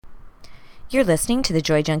You're listening to the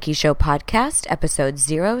Joy Junkie Show podcast, episode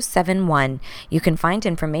 071. You can find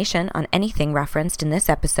information on anything referenced in this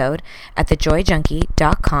episode at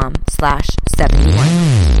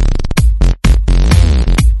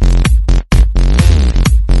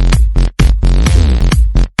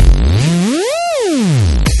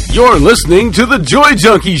You're listening to the Joy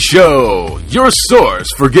Junkie Show, your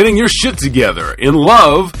source for getting your shit together in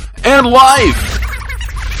love and life.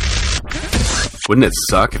 Wouldn't it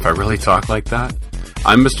suck if I really talked like that?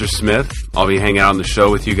 I'm Mr. Smith. I'll be hanging out on the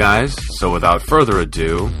show with you guys. So without further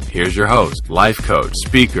ado, here's your host, life coach,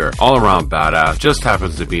 speaker, all-around badass, just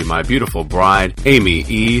happens to be my beautiful bride, Amy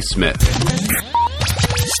E. Smith.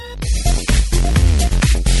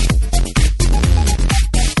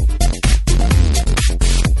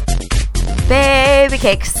 Baby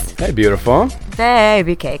cakes. Hey, beautiful.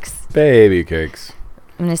 Baby cakes. Baby cakes.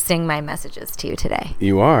 I'm going to sing my messages to you today.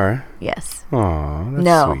 You are? Yes. Aw, that's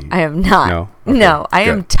no, sweet. I am not. No? Okay, no, I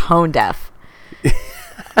am good. tone deaf.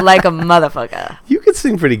 Like a motherfucker. You could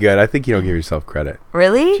sing pretty good. I think you don't give yourself credit.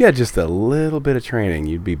 Really? If you had just a little bit of training,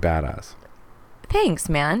 you'd be badass. Thanks,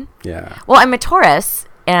 man. Yeah. Well, I'm a Taurus,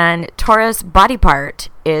 and Taurus body part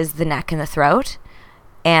is the neck and the throat.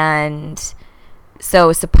 And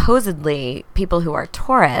so supposedly people who are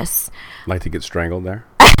Taurus Like to get strangled there?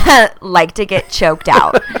 like to get choked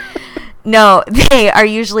out. No, they are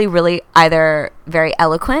usually really either very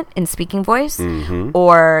eloquent in speaking voice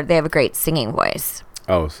or they have a great singing voice.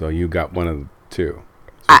 Oh, so you got one of the two.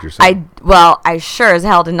 That's what you're saying. I sure as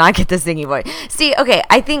hell did not get the singing voice. See, okay,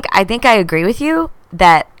 I think I agree with you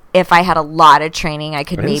that if I had a lot of training, I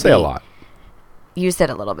could I didn't maybe say a lot. You said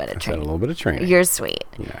a little bit of I said training. a little bit of training. You're sweet.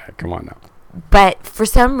 Yeah, come on now. But for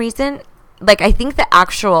some reason, like, I think the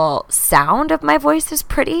actual sound of my voice is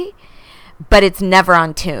pretty, but it's never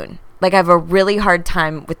on tune. Like, I have a really hard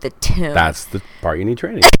time with the tune. That's the part you need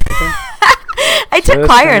training. Okay. I took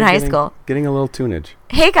choir in high school. Getting a little tunage.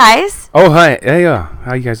 Hey, guys. Oh, hi. Hey,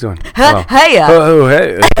 how you guys doing? Hello. Hey. Oh,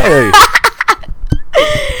 hey. Hey.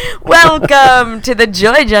 Welcome to the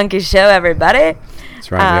Joy Junkie Show, everybody.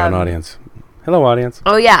 That's right. We have an audience. Hello, audience.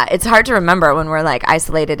 Oh, yeah. It's hard to remember when we're, like,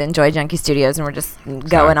 isolated in Joy Junkie Studios and we're just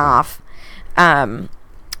going off.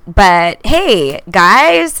 But, hey,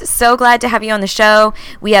 guys, so glad to have you on the show.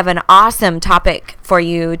 We have an awesome topic for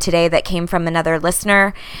you today that came from another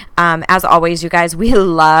listener. As always, you guys, we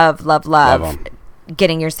love 'em.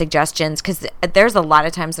 getting your suggestions because there's a lot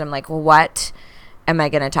of times that I'm like, well, what am I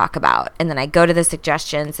going to talk about? And then I go to the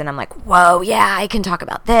suggestions and I'm like, whoa, yeah, I can talk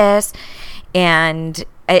about this. And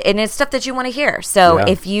it's stuff that you want to hear. So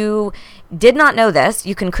if you did not know this,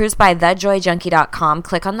 you can cruise by thejoyjunkie.com,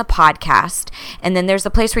 click on the podcast, and then there's a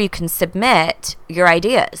place where you can submit your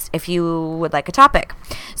ideas if you would like a topic.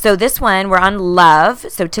 So this one, we're on love.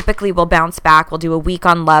 So typically we'll bounce back. We'll do a week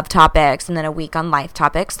on love topics and then a week on life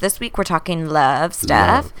topics. This week we're talking love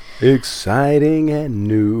stuff. Love. Exciting and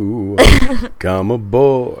new. Come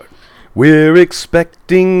aboard. We're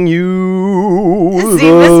expecting you. See,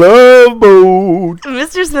 the love boat.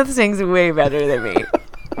 Mr. Smith sings way better than me.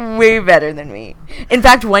 Way better than me. In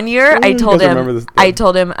fact, one year I told him,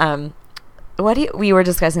 we were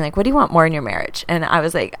discussing, like, what do you want more in your marriage? And I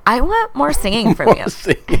was like, I want more singing from you.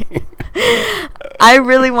 I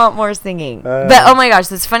really want more singing. But, oh my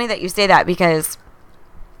gosh, it's funny that you say that because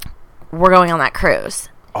we're going on that cruise.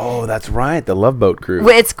 Oh, that's right. The Love Boat cruise.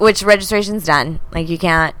 Which registration's done. Like, you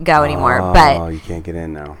can't go anymore. Oh, But you can't get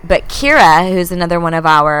in now. But Kira, who's another one of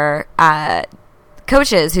our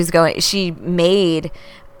coaches who's going, she made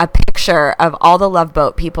a picture of all the Love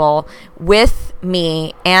Boat people with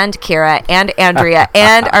me and Kira and Andrea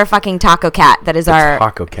and our fucking taco cat that is our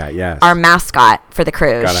taco cat, yes, our mascot for the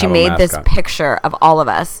cruise. Gotta she have a made this mascot. picture of all of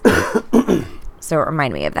us. So it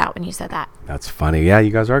reminded me of that when you said that. That's funny. Yeah,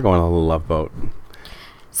 you guys are going on a little Love Boat.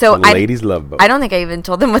 So the ladies' Love Boat. I don't think I even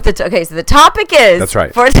told them what the okay. So the topic is That's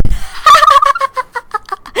right.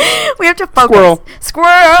 We have to focus.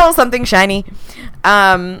 Squirrel, something shiny.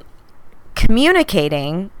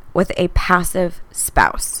 Communicating with a passive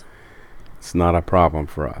spouse. It's not a problem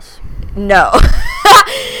for us. No.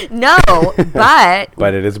 No,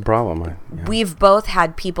 but it is a problem. We've both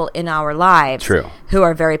had people in our lives True. who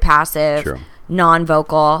are very passive, True.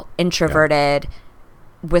 non-vocal, introverted,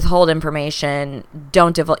 withhold information,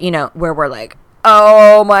 don't divulge, where we're like,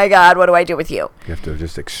 oh my God, what do I do with you? You have to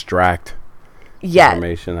just extract Yeah.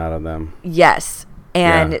 information out of them. Yes.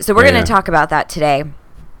 And Yeah. so we're Yeah, going to yeah. talk about that today.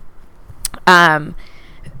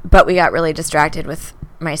 But we got really distracted with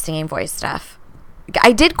my singing voice stuff.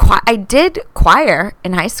 I did choir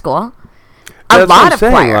in high school. That's lot what I'm of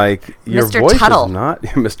saying. choir. Like, your Mr. voice Tuttle. is not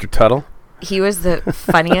Mr. Tuttle. He was the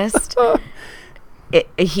funniest.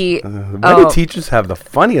 Why do teachers have the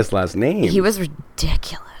funniest last names? He was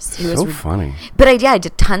ridiculous. He was funny. But I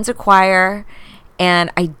did tons of choir,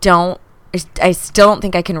 and I still don't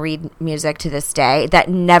think I can read music to this day. That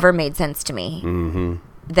never made sense to me. Mm-hmm.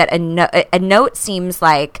 That a note seems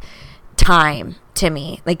like time to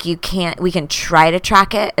me. Like we can try to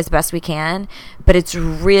track it as best we can, but it's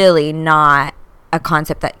really not a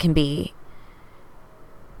concept that can be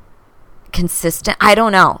consistent. I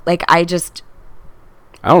don't know. Like I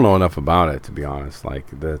don't know enough about it, to be honest. Like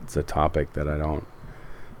that's a topic that I don't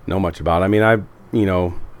know much about. I mean, I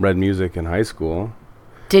read music in high school.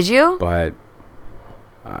 Did you? But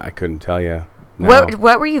I couldn't tell you. What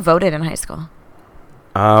were you voted in high school?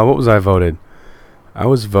 What was I voted? I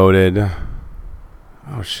was voted.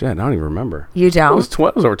 Oh shit! I don't even remember. You don't? It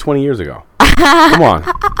was over 20 years ago. Come on.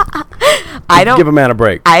 I don't give a man a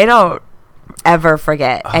break. I don't ever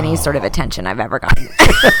forget any sort of attention I've ever gotten.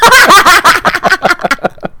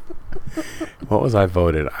 What was I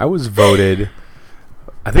voted? I was voted.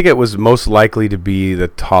 I think it was most likely to be the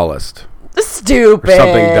tallest. Stupid. Or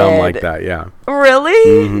something dumb like that, yeah.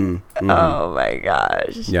 Really? Mm-hmm, mm-hmm. Oh my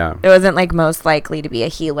gosh. Yeah. It wasn't like most likely to be a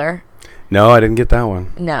healer. No, I didn't get that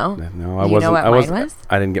one. No. I wasn't. Know what mine was?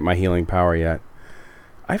 I didn't get my healing power yet.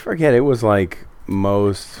 I forget. It was like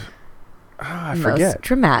most. I forget. Most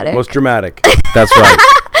dramatic. Most dramatic. That's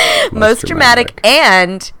right. Most dramatic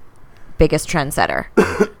and biggest trendsetter.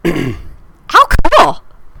 How cool.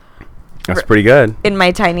 That's pretty good. In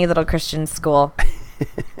my tiny little Christian school.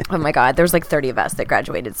 Oh my God, there was like 30 of us that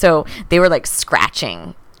graduated. So they were like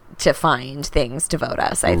scratching to find things to vote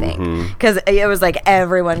us, I think. Because it was like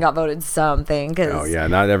everyone got voted something. Oh yeah,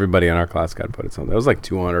 not everybody in our class got voted something. It was like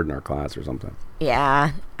 200 in our class or something.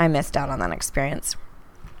 Yeah, I missed out on that experience.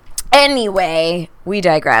 Anyway, we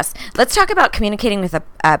digress. Let's talk about communicating with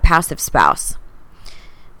a passive spouse.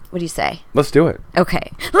 What do you say? Let's do it.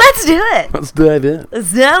 Okay. Let's do it. Let's dive in.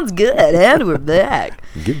 Sounds good. And we're back.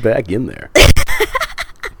 Get back in there.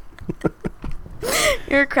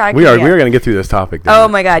 You're cracking We are me up. going to get through this topic. Oh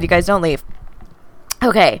my God, you guys don't leave.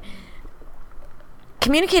 Okay.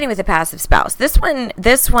 Communicating with a passive spouse. This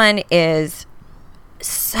one is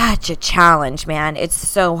such a challenge, man. It's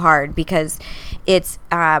so hard because it's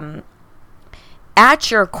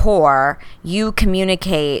at your core, you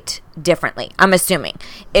communicate differently. I'm assuming.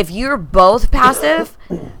 If you're both passive,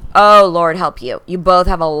 oh Lord help you. You both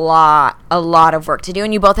have a lot of work to do,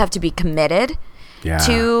 and you both have to be committed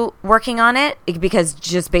to working on it, because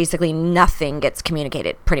just basically nothing gets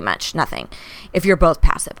communicated, pretty much nothing, if you're both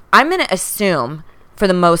passive. I'm going to assume, for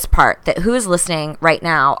the most part, that who is listening right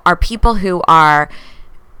now are people who are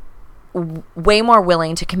way more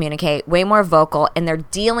willing to communicate, way more vocal, and they're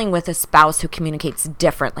dealing with a spouse who communicates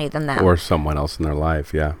differently than them. Or someone else in their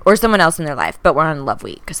life, yeah. Or someone else in their life, but we're on Love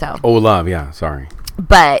Week, so. Oh, love, yeah, sorry.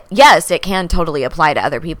 But yes, it can totally apply to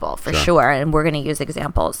other people, for sure. And we're going to use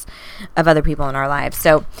examples of other people in our lives.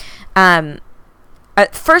 So, the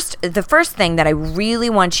first thing that I really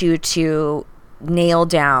want you to nail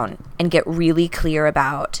down and get really clear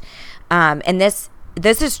about, and this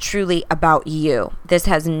is truly about you. This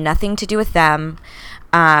has nothing to do with them.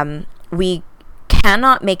 We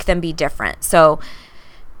cannot make them be different. So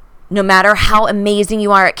no matter how amazing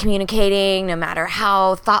you are at communicating, no matter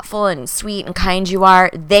how thoughtful and sweet and kind you are,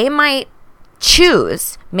 they might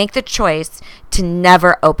make the choice to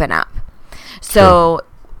never open up. So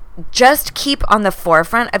just keep on the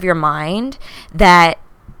forefront of your mind that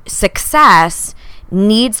success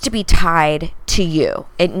needs to be tied to you.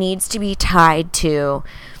 It needs to be tied to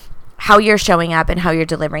how you're showing up and how you're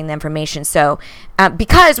delivering the information. So,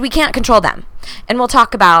 because we can't control them. And we'll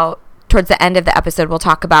talk about, towards the end of the episode, we'll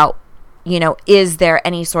talk about, is there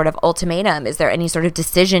any sort of ultimatum? Is there any sort of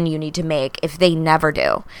decision you need to make if they never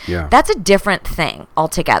do? Yeah. That's a different thing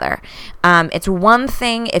altogether. It's one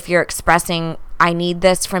thing if you're expressing, I need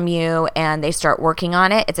this from you, and they start working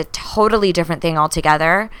on it. It's a totally different thing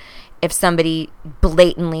altogether if somebody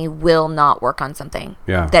blatantly will not work on something.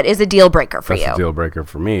 Yeah. That is a deal breaker for you. That's a deal breaker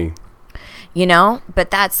for me.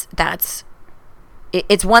 But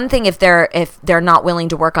it's one thing if they're not willing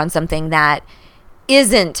to work on something that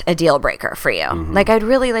isn't a deal breaker for you. Mm-hmm. Like, I'd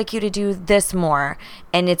really like you to do this more,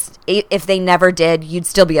 and if they never did, you'd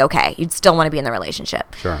still be okay. You'd still want to be in the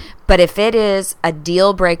relationship. Sure. But if it is a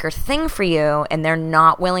deal breaker thing for you and they're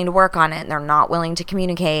not willing to work on it and they're not willing to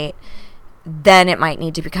communicate, then it might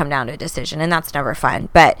need to come down to a decision, and that's never fun.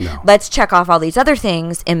 But let's check off all these other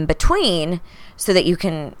things in between so that you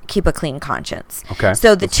can keep a clean conscience. Okay.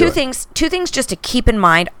 So the two things just to keep in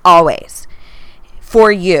mind always for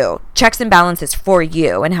you, checks and balances for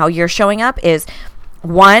you and how you're showing up is,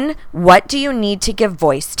 one, what do you need to give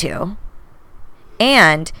voice to?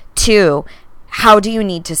 And 2, how do you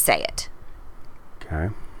need to say it?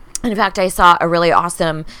 Okay. In fact, I saw a really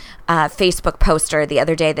awesome Facebook poster the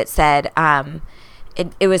other day that said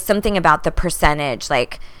it was something about the percentage,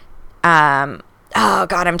 like, oh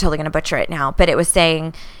God, I'm totally going to butcher it now, but it was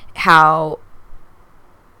saying how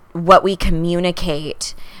what we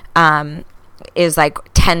communicate is like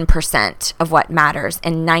 10% of what matters,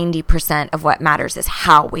 and 90% of what matters is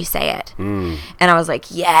how we say it. And I was like,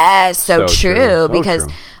 yes, so true. Because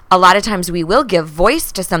a lot of times we will give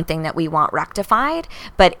voice to something that we want rectified,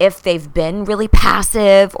 but if they've been really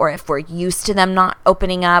passive, or if we're used to them not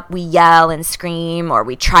opening up, we yell and scream, or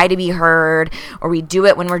we try to be heard, or we do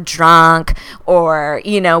it when we're drunk, or,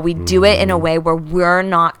 you know, we do it in a way where we're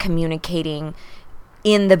not communicating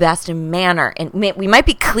in the best manner. And we might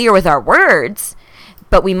be clear with our words,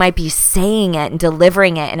 but we might be saying it and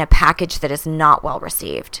delivering it in a package that is not well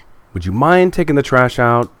received. Would you mind taking the trash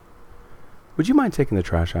out? Would you mind taking the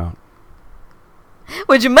trash out?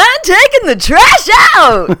 Would you mind taking the trash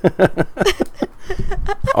out?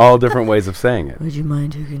 All different ways of saying it. Would you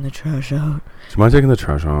mind taking the trash out? Would you mind taking the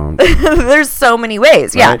trash out? There's so many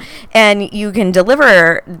ways, yeah. Right. And you can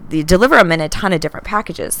deliver them in a ton of different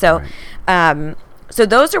packages. So, Right. So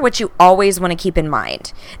those are what you always want to keep in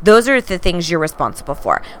mind. Those are the things you're responsible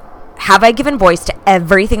for. Have I given voice to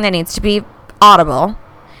everything that needs to be audible?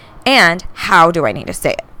 And how do I need to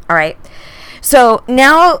say it? All right. So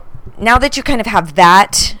now that you kind of have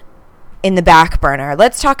that in the back burner,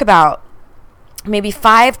 let's talk about maybe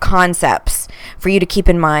 5 concepts for you to keep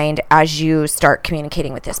in mind as you start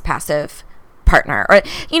communicating with this passive partner, or,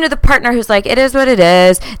 you know, the partner who's like, it is what it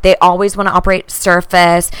is. They always want to operate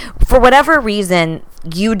surface. For whatever reason,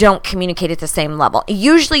 you don't communicate at the same level.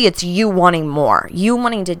 Usually it's you wanting more, you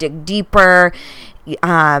wanting to dig deeper,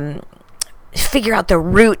 figure out the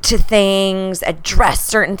root to things, address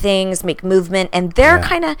certain things, make movement, and they're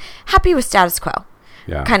kind of happy with status quo.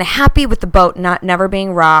 Yeah. Kind of happy with the boat never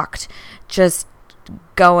being rocked, just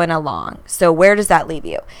going along. So where does that leave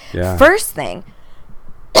you? Yeah. First thing,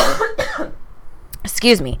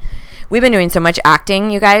 excuse me, we've been doing so much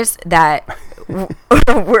acting, you guys, that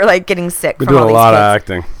we're like getting sick. We from do all a these lot of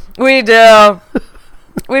kids. acting. We do.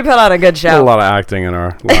 We put on a good Do show. a lot of acting in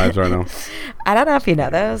our lives right now. I don't know if you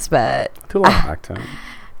know those, but Do a lot of acting.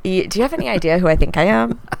 do you have any idea who I think I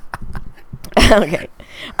am? Okay.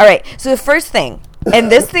 All right. So the first thing,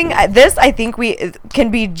 and this I think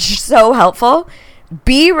can be so helpful.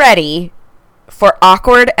 Be ready for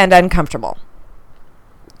awkward and uncomfortable.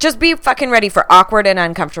 Just be fucking ready for awkward and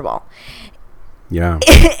uncomfortable. Yeah.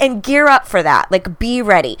 And gear up for that. Like, be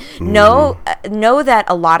ready. Know that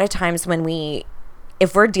a lot of times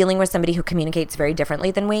if we're dealing with somebody who communicates very differently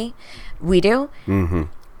than we do,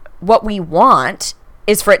 what we want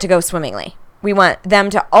is for it to go swimmingly. We want them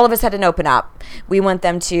to all of a sudden open up. We want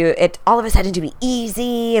them to all of a sudden to be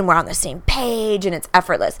easy, and we're on the same page, and it's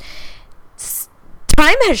effortless.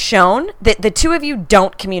 Time has shown that the two of you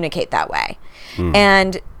don't communicate that way.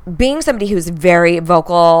 And being somebody who's very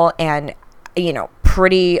vocal and, you know,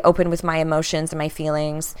 pretty open with my emotions and my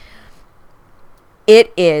feelings,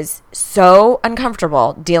 it is so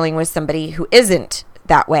uncomfortable dealing with somebody who isn't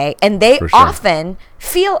that way. And they often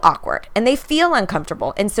feel awkward and they feel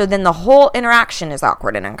uncomfortable. And so then the whole interaction is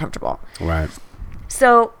awkward and uncomfortable. Right.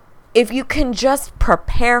 So if you can just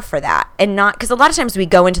prepare for that and not, because a lot of times we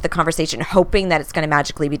go into the conversation hoping that it's going to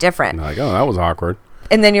magically be different. Like, oh, that was awkward.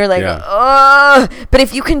 And then you're like, oh, but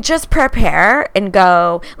if you can just prepare and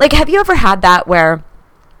go, like, have you ever had that where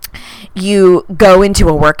you go into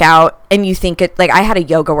a workout and you think it, like, I had a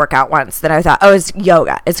yoga workout once that I thought, oh, it's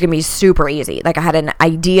yoga, it's gonna be super easy. Like, I had an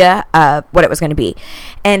idea of what it was gonna be,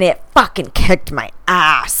 and it fucking kicked my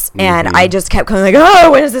ass. And I just kept going like,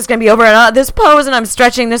 oh, when is this gonna be over? And this pose, and I'm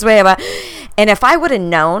stretching this way. And if I would have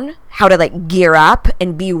known how to, like, gear up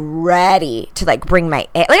and be ready to, like, bring my,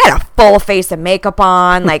 like, I had a full face of makeup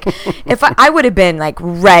on, like, if I would have been, like,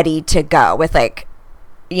 ready to go with, like,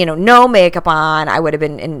 you know, no makeup on, I would have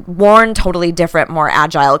been worn totally different, more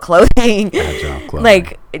agile clothing.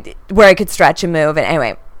 Like, where I could stretch and move. And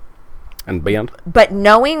anyway. And bend. But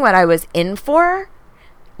knowing what I was in for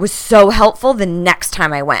was so helpful the next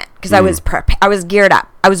time I went. Because I was geared up.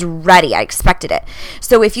 I was ready. I expected it.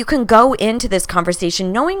 So if you can go into this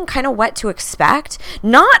conversation knowing kind of what to expect,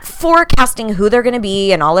 not forecasting who they're going to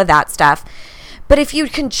be and all of that stuff, but if you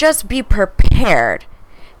can just be prepared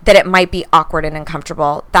that it might be awkward and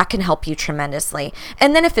uncomfortable, that can help you tremendously.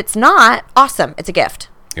 And then if it's not, awesome. It's a gift.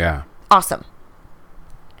 Yeah. Awesome.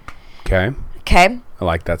 Okay. I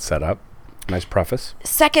like that setup. Nice preface.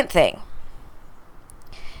 Second thing.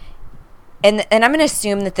 and I'm going to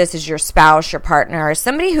assume that this is your spouse, your partner, or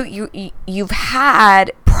somebody who you've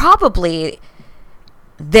had probably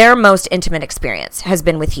their most intimate experience has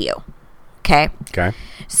been with you. Okay? Okay.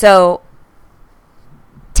 So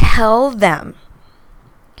tell them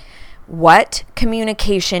what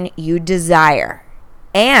communication you desire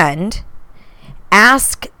and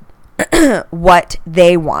ask what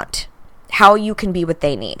they want, how you can be what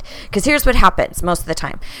they need. Because here's what happens most of the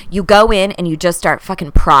time. You go in and you just start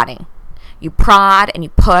fucking prodding. You prod and you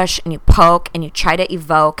push and you poke and you try to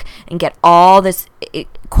evoke and get all this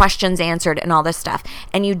questions answered and all this stuff.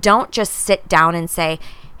 And you don't just sit down and say,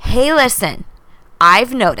 hey, listen,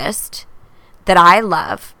 I've noticed that I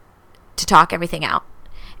love to talk everything out.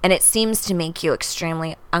 And it seems to make you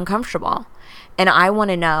extremely uncomfortable. And I want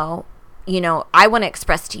to know, I want to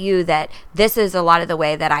express to you that this is a lot of the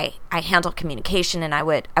way that I handle communication, and I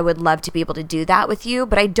would love to be able to do that with you,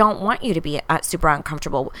 but I don't want you to be super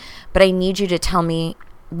uncomfortable. But I need you to tell me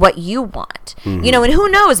what you want. And who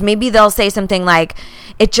knows, maybe they'll say something like,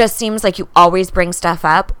 it just seems like you always bring stuff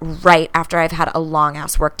up right after I've had a long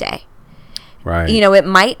ass work day. Right. It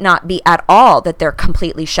might not be at all that they're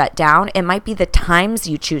completely shut down. It might be the times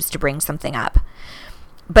you choose to bring something up.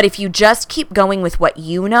 But if you just keep going with what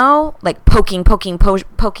you know, like poking,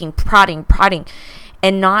 prodding,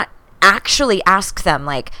 and not actually ask them,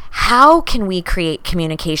 like, how can we create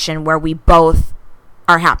communication where we both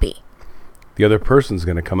are happy? The other person's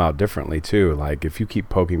going to come out differently, too. Like, if you keep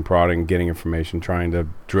poking, prodding, getting information, trying to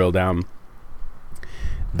drill down,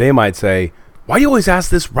 they might say, why do you always ask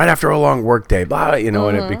this right after a long work day? Blah, and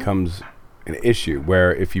it becomes an issue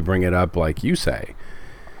where if you bring it up like you say,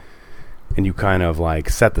 and you kind of like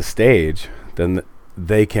set the stage, then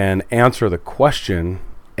they can answer the question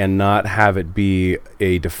and not have it be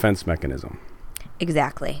a defense mechanism.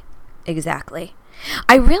 Exactly.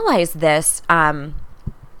 I realized this. In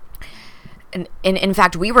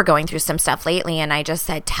fact, we were going through some stuff lately, and I just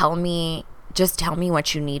said, tell me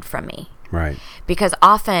what you need from me. Right. Because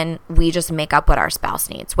often we just make up what our spouse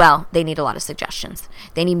needs. Well, they need a lot of suggestions.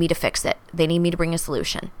 They need me to fix it. They need me to bring a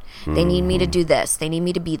solution. They need me to do this. They need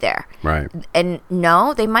me to be there. Right. And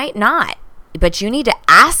no, they might not. But you need to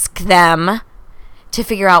ask them to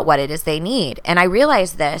figure out what it is they need. And I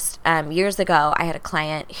realized this years ago. I had a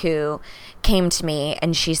client who came to me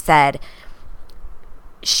and she said,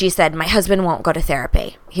 my husband won't go to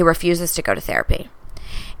therapy. He refuses to go to therapy.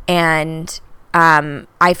 And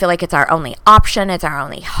I feel like it's our only option. It's our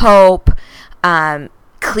only hope.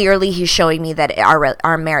 Clearly, he's showing me that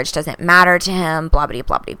our marriage doesn't matter to him, blah, blah,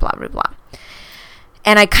 blah, blah, blah, blah, blah.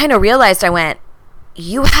 And I kind of realized, I went,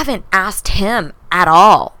 you haven't asked him at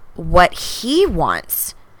all what he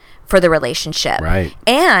wants for the relationship. Right.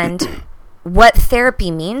 And what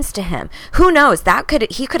therapy means to him. Who knows?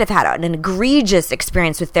 He could have had an egregious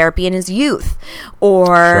experience with therapy in his youth,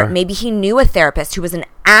 or maybe he knew a therapist who was an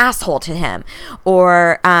asshole to him,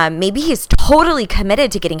 or maybe he's totally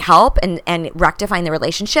committed to getting help and rectifying the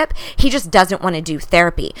relationship. He just doesn't want to do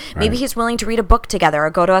therapy. Right. Maybe he's willing to read a book together, or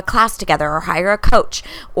go to a class together, or hire a coach,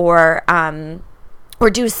 or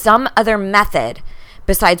do some other method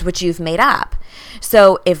besides what you've made up.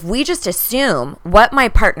 So if we just assume what my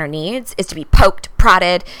partner needs is to be poked,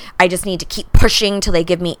 prodded, I just need to keep pushing till they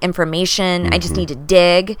give me information, I just need to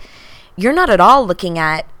dig, you're not at all looking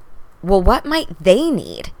at, well, what might they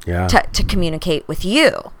need to communicate with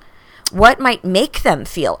you? What might make them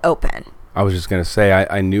feel open? I was just going to say,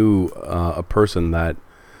 I knew a person that,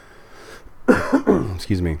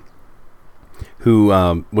 excuse me, who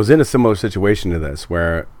was in a similar situation to this,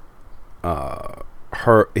 where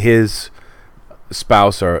his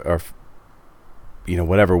spouse or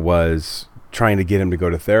whatever was trying to get him to go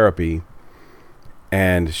to therapy,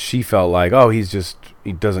 and she felt like, oh, he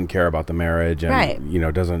doesn't care about the marriage,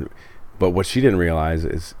 and doesn't. But what she didn't realize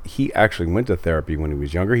is he actually went to therapy when he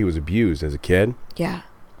was younger. He was abused as a kid. Yeah.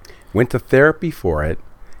 Went to therapy for it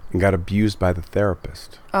and got abused by the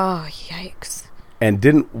therapist. Oh, yikes. And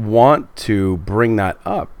didn't want to bring that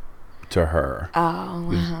up to her.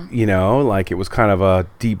 Oh, like it was kind of a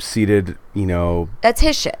deep-seated, that's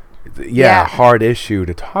his shit. Yeah, hard issue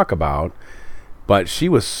to talk about. But she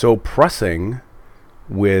was so pressing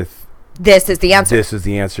with, this is the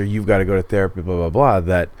answer, you've got to go to therapy, blah, blah, blah,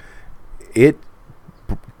 that it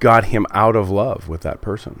got him out of love with that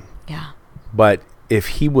person. Yeah. But if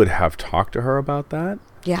he would have talked to her about that,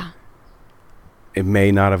 it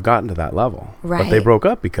may not have gotten to that level. Right. But they broke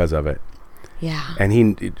up because of it. Yeah. And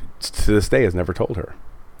he, to this day, has never told her.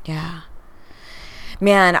 Yeah.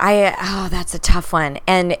 Man, that's a tough one.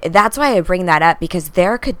 And that's why I bring that up, because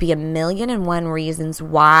there could be 1,000,001 reasons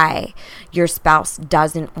why your spouse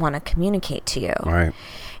doesn't want to communicate to you. Right.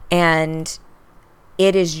 And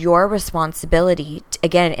it is your responsibility.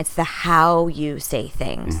 Again, it's the how you say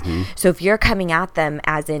things. So if you're coming at them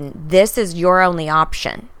as in, this is your only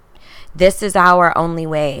option, this is our only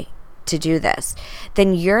way to do this,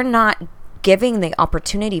 then you're not giving the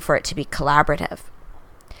opportunity for it to be collaborative.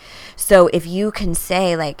 So if you can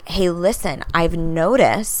say like, hey, listen, I've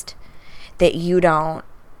noticed that you don't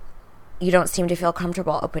seem to feel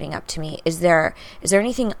comfortable opening up to me. Is there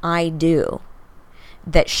anything I do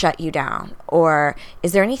that shut you down? Or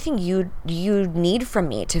is there anything you need from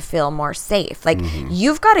me to feel more safe? Like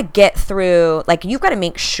you've got to get through, like you've got to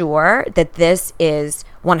make sure that this is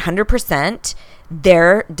 100%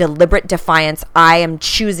 their deliberate defiance. I am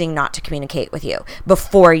choosing not to communicate with you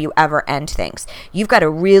before you ever end things. You've got to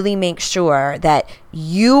really make sure that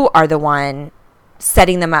you are the one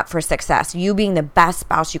setting them up for success, you being the best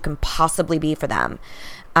spouse you can possibly be for them,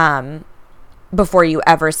 before you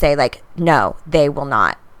ever say like, no, they will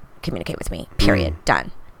not communicate with me, period,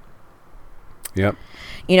 done. Yep.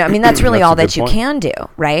 You know, I mean, that's really all that you can do,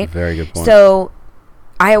 right? Very good point. So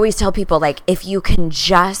I always tell people, like, if you can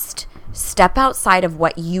just step outside of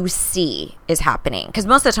what you see is happening, because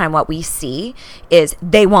most of the time what we see is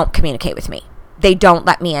they won't communicate with me. They don't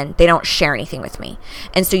let me in. They don't share anything with me.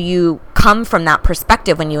 And so you come from that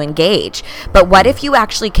perspective when you engage. But what if you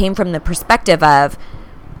actually came from the perspective of,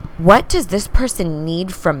 what does this person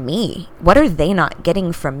need from me? What are they not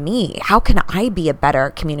getting from me? How can I be a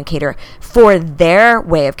better communicator for their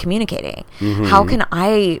way of communicating? How can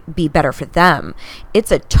I be better for them?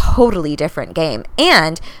 It's a totally different game.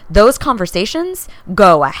 And those conversations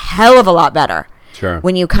go a hell of a lot better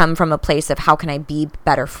when you come from a place of, how can I be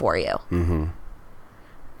better for you?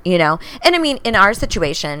 You know? And I mean, in our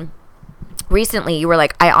situation, recently you were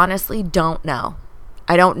like, I honestly don't know.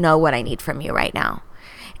 I don't know what I need from you right now.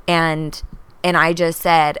 And I just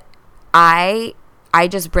said, I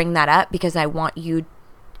just bring that up because I want you,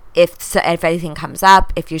 if anything comes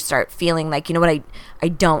up, if you start feeling like, you know what I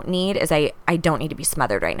don't need is I don't need to be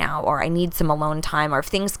smothered right now, or I need some alone time, or if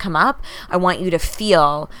things come up, I want you to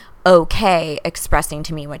feel okay expressing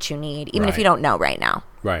to me what you need, even if you don't know right now.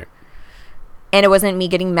 Right. And it wasn't me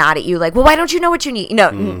getting mad at you like, well, why don't you know what you need? No,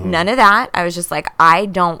 none of that. I was just like, I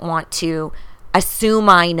don't want to assume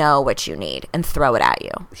I know what you need and throw it at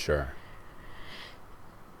you. Sure.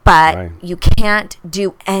 But you can't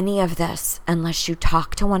do any of this unless you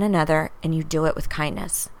talk to one another and you do it with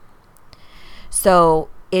kindness. So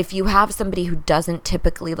if you have somebody who doesn't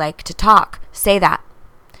typically like to talk, say that.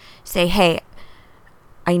 Say, hey,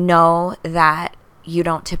 I know that you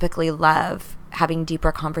don't typically love having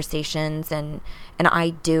deeper conversations, and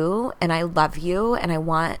I do, and I love you, and I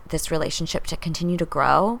want this relationship to continue to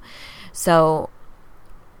grow. So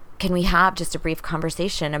can we have just a brief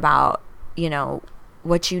conversation about, you know,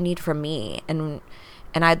 what you need from me? And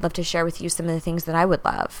I'd love to share with you some of the things that I would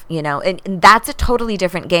love, you know, and that's a totally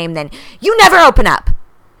different game than, you never open up.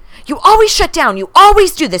 You always shut down. You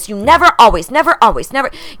always do this. You never, always, never,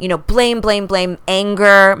 you know, blame,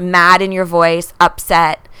 anger, mad in your voice,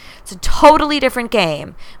 upset. It's a totally different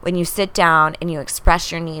game when you sit down and you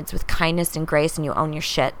express your needs with kindness and grace and you own your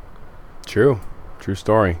shit. True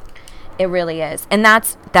story. It really is. And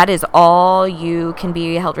that is all you can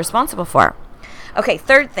be held responsible for. Okay,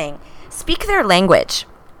 third thing, speak their language.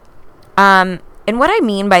 And what I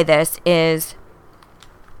mean by this is,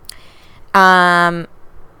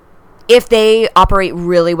 if they operate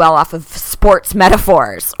really well off of sports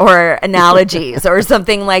metaphors or analogies or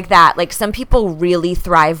something like that, like some people really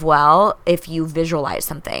thrive well if you visualize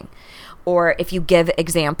something, or if you give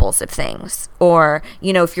examples of things, or,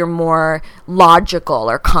 you know, if you're more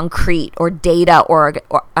logical or concrete or data or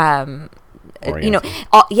you know,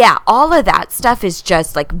 all of that stuff is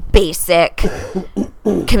just like basic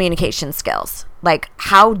communication skills. Like,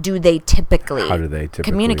 how do they typically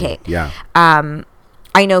communicate? Yeah.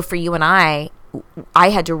 I know for you and I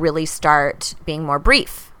had to really start being more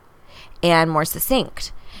brief and more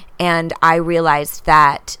succinct. And I realized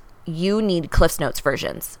that you need Cliff's Notes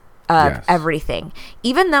versions of everything.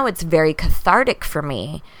 Even though it's very cathartic for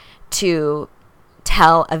me to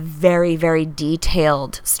tell a very, very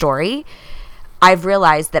detailed story, I've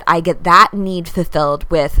realized that I get that need fulfilled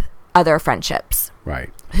with other friendships. Right.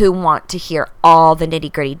 Who want to hear all the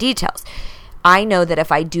nitty-gritty details. I know that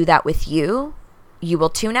if I do that with you, you will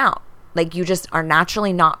tune out. Like, you just are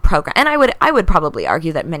naturally not programmed. And I would probably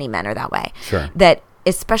argue that many men are that way. Sure. That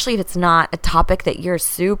especially if it's not a topic that you're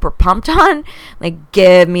super pumped on, like,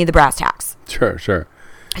 give me the brass tacks. Sure.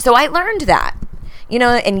 So I learned that, you know,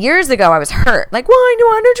 and years ago I was hurt. Like, why don't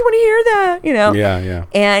you want to hear that? You know? Yeah.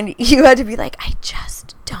 And you had to be like, I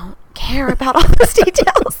just don't care. care about all those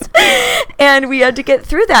details. And we had to get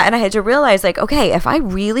through that. And I had to realize, like, okay, if I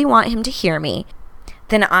really want him to hear me,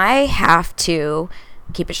 then I have to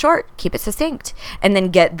keep it short, keep it succinct, and then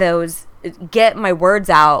get my words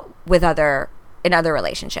out in other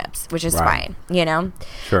relationships, which is fine, you know?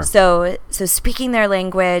 Sure. So speaking their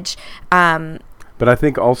language. But I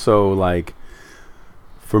think also, like,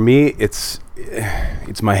 for me, it's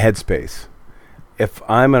my headspace. If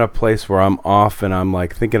I'm in a place where I'm off and I'm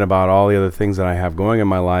like thinking about all the other things that I have going in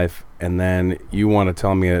my life, and then you want to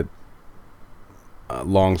tell me a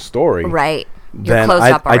long story, right? Then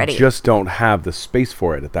I just don't have the space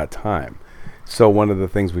for it at that time. So one of the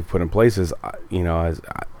things we've put in place is,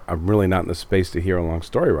 I'm really not in the space to hear a long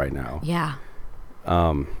story right now. Yeah.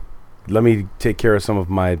 Let me take care of some of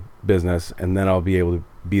my business, and then I'll be able to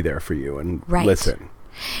be there for you and listen.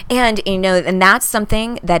 And, and that's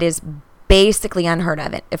something that is basically unheard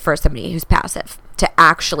of for somebody who's passive to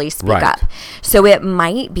actually speak up. So it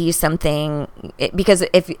might be something, because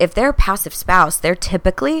if they're a passive spouse, they're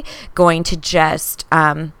typically going to just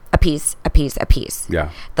appease.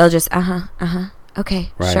 Yeah. They'll just,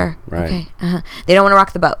 okay, sure, okay, They don't want to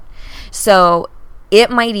rock the boat. So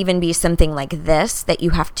it might even be something like this that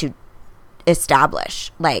you have to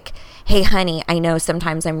establish. Like, hey, honey, I know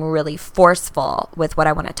sometimes I'm really forceful with what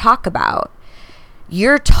I want to talk about.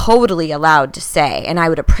 You're totally allowed to say, and I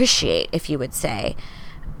would appreciate if you would say,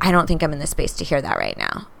 I don't think I'm in the space to hear that right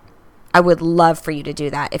now. I would love for you to do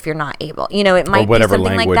that if you're not able. It might be something like that. Whatever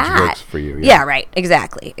language works for you. Yeah, right.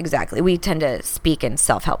 Exactly. We tend to speak in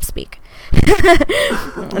self-help speak.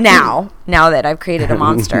 now that I've created a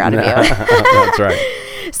monster out of you. That's right.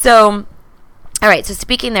 So, all right. So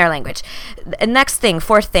speaking their language.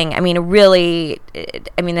 Fourth thing,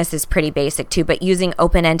 this is pretty basic too, but using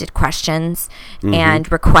open-ended questions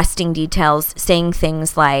and requesting details, saying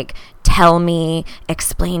things like, tell me,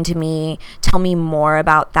 explain to me, tell me more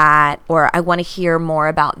about that, or I want to hear more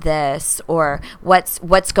about this, or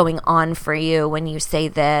what's going on for you when you say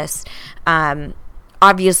this.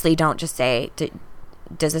 Obviously, don't just say,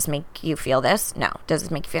 does this make you feel this? No. Does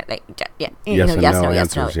this make you feel like, yeah?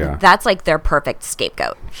 Yes, no. Yeah. That's like their perfect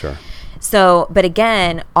scapegoat. Sure. So, but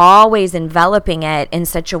again, always enveloping it in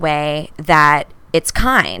such a way that it's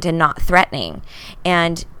kind and not threatening.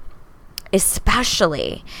 And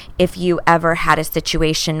especially if you ever had a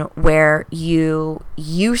situation where you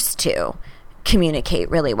used to communicate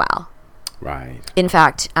really well. Right. In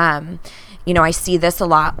fact, I see this a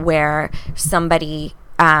lot where somebody,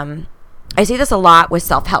 I see this a lot with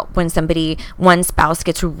self-help when one spouse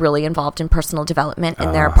gets really involved in personal development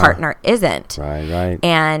and their partner isn't. Right.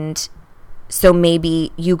 And so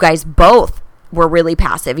maybe you guys both were really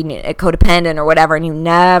passive, codependent or whatever, and you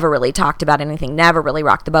never really talked about anything, never really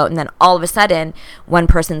rocked the boat. And then all of a sudden, one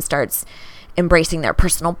person starts embracing their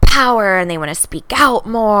personal power and they want to speak out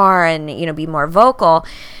more and, be more vocal.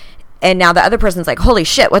 And now the other person's like, holy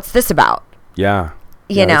shit, what's this about? Yeah.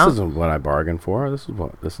 You know? This isn't what I bargained for.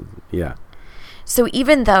 Yeah. So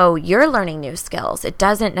even though you're learning new skills, it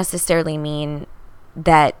doesn't necessarily mean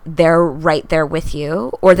that they're right there with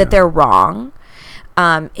you or that they're wrong.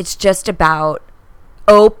 It's just about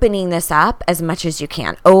opening this up as much as you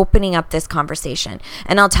can, opening up this conversation.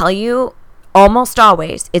 And I'll tell you, almost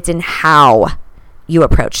always, it's in how you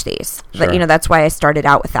approach these. Sure. But, that's why I started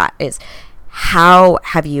out with that, is how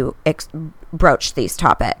have you broached these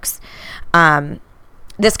topics?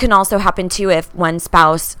 This can also happen too if one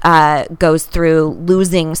spouse goes through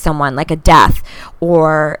losing someone, like a death,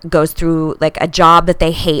 or goes through like a job that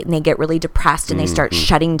they hate and they get really depressed and they start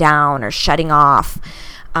shutting down or shutting off.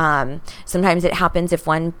 Sometimes it happens if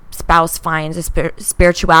one spouse finds a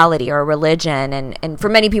spirituality or a religion, and for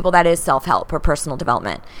many people that is self-help or personal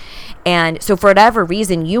development. And so for whatever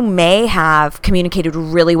reason, you may have communicated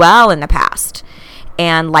really well in the past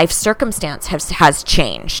and life circumstance has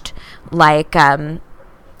changed, like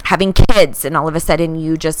having kids, and all of a sudden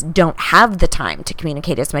you just don't have the time to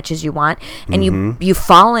communicate as much as you want, and you've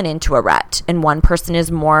fallen into a rut, and one person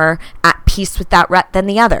is more at peace with that rut than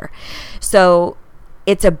the other. So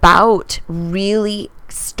it's about really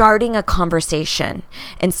starting a conversation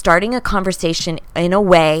in a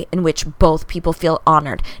way in which both people feel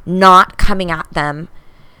honored, not coming at them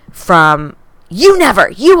from you never,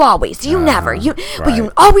 you always, you never, you, right. But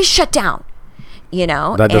you always shut down,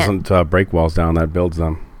 that doesn't break walls down, that builds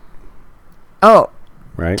them. Oh,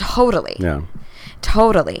 right. Totally. Yeah.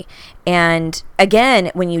 Totally. And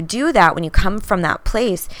again, when you do that, when you come from that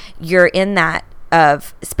place, you're in that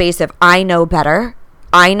space of, I know better.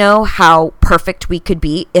 I know how perfect we could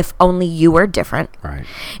be if only you were different. Right.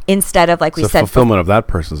 Instead of, like we said, fulfillment of that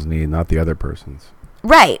person's need, not the other person's.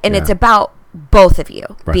 Right. And it's about both of you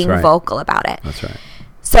being vocal about it. That's right.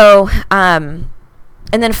 So, and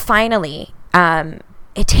then finally,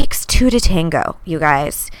 it takes two to tango, you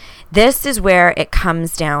guys. This is where it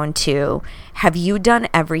comes down to, have you done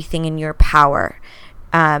everything in your power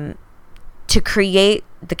to create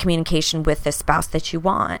the communication with the spouse that you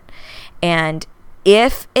want? And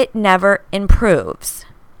if it never improves,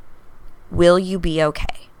 will you be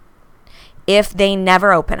okay? If they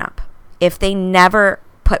never open up, if they never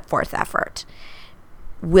put forth effort,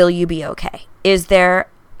 will you be okay? Is there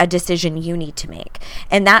a decision you need to make?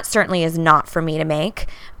 And that certainly is not for me to make.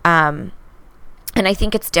 And I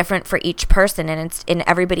think it's different for each person, and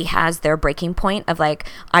everybody has their breaking point of like,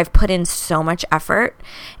 I've put in so much effort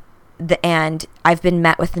and I've been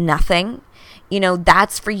met with nothing.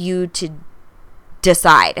 That's for you to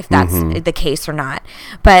decide if that's the case or not.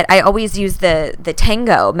 But I always use the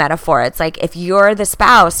tango metaphor. It's like, if you're the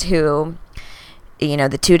spouse who,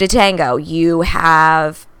 the two to tango, you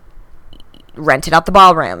have rented out the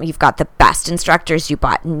ballroom, you've got the best instructors, you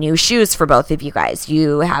bought new shoes for both of you guys,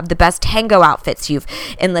 you have the best tango outfits, you've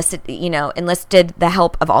enlisted the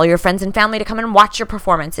help of all your friends and family to come and watch your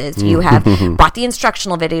performances, you have bought the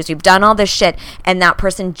instructional videos, you've done all this shit, and that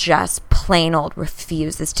person just plain old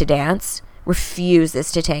refuses to dance,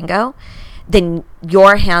 refuses to tango, then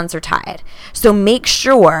your hands are tied. So make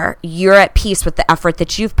sure you're at peace with the effort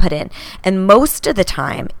that you've put in. And most of the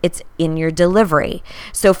time, it's in your delivery.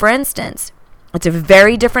 So for instance, it's a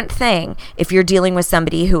very different thing if you're dealing with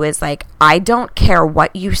somebody who is like, I don't care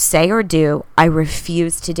what you say or do, I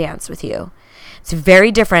refuse to dance with you. It's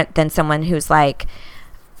very different than someone who's like,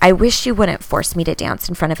 I wish you wouldn't force me to dance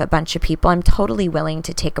in front of a bunch of people. I'm totally willing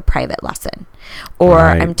to take a private lesson. Or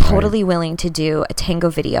I'm totally willing to do a tango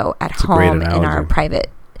video at home in our private,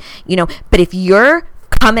 But if you're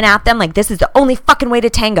coming at them like, this is the only fucking way to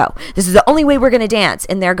tango, this is the only way we're going to dance,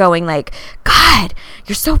 and they're going like, God,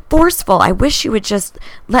 you're so forceful. I wish you would just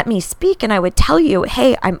let me speak and I would tell you,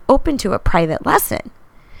 hey, I'm open to a private lesson.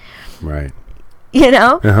 Right.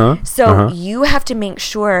 So you have to make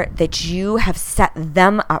sure that you have set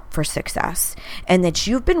them up for success and that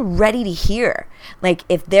you've been ready to hear. Like,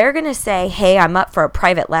 if they're going to say, hey, I'm up for a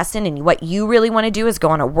private lesson, and what you really want to do is go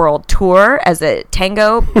on a world tour as a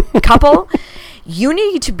tango couple, you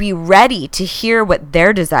need to be ready to hear what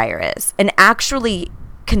their desire is and actually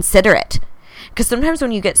consider it. Because sometimes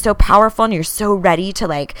when you get so powerful and you're so ready to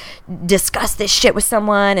like discuss this shit with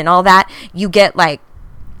someone and all that, you get like,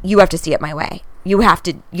 you have to see it my way. You have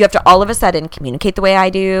to all of a sudden communicate the way I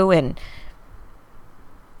do and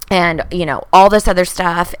all this other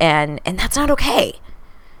stuff, and that's not okay.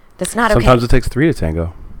 That's not okay. Sometimes it takes three to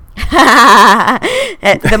tango.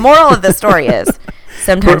 The moral of the story is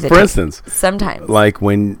sometimes for instance, sometimes, like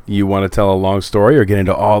when you want to tell a long story or get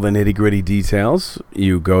into all the nitty-gritty details,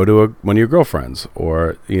 you go to one of your girlfriends,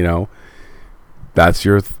 or that's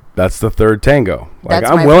the third tango. Like,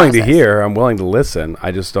 I'm willing to hear, I'm willing to listen.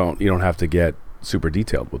 I just you don't have to get super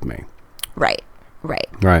detailed with me. Right.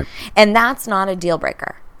 And that's not a deal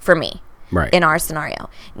breaker for me. Right. In our scenario.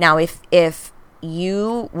 Now, if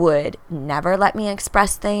you would never let me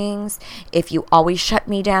express things, if you always shut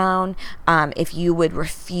me down, if you would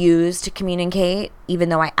refuse to communicate, even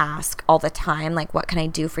though I ask all the time, like, what can I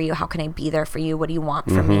do for you? How can I be there for you? What do you want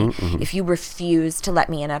from me? If you refuse to let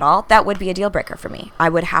me in at all, that would be a deal breaker for me. I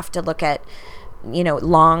would have to look at,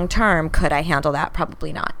 long term, could I handle that?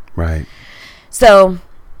 Probably not. Right. So,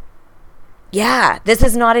 yeah, this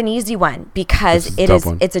is not an easy one because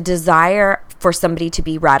it's a desire for somebody to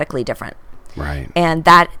be radically different. Right. And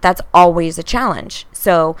that's always a challenge.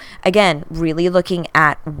 So again, really looking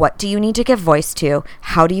at, what do you need to give voice to?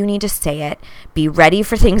 How do you need to say it? Be ready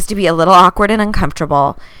for things to be a little awkward and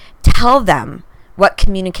uncomfortable. Tell them what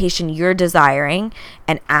communication you're desiring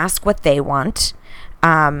and ask what they want.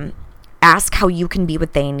 Ask how you can be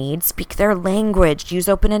what they need. Speak their language. Use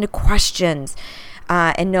open-ended questions.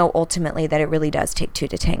 And know ultimately that it really does take two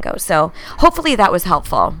to tango. So hopefully that was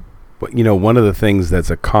helpful. But, one of the things that's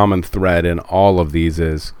a common thread in all of these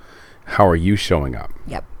is, how are you showing up?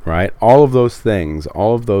 Yep. Right? All of those things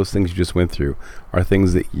you just went through are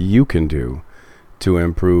things that you can do to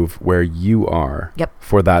improve where you are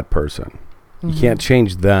for that person. You can't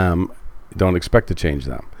change them. Don't expect to change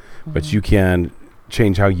them. But you can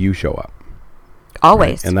change how you show up.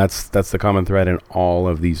 Always. Right? And that's the common thread in all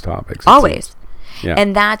of these topics. Always. Yeah.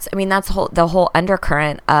 And that's the whole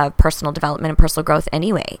undercurrent of personal development and personal growth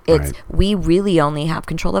anyway. It's we really only have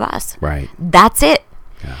control of us. Right. That's it.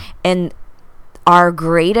 Yeah. And our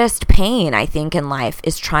greatest pain, I think, in life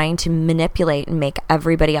is trying to manipulate and make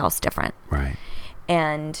everybody else different. Right.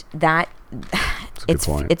 And that it's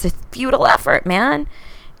a futile effort, man.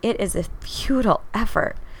 it is a futile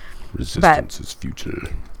effort. Resistance is futile.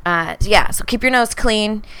 So keep your nose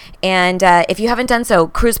clean. And if you haven't done so,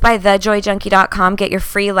 cruise by thejoyjunkie.com, get your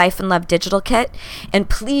free Life and Love digital kit. And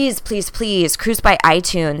please, please, please cruise by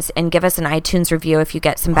iTunes and give us an iTunes review if you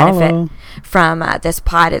get some benefit from this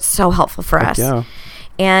pod. It's so helpful for us. Yeah.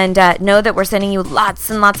 And know that we're sending you lots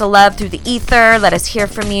and lots of love through the ether. Let us hear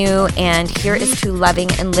from you. And here is to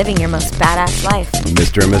loving and living your most badass life.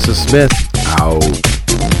 Mr. and Mrs. Smith,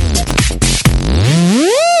 out.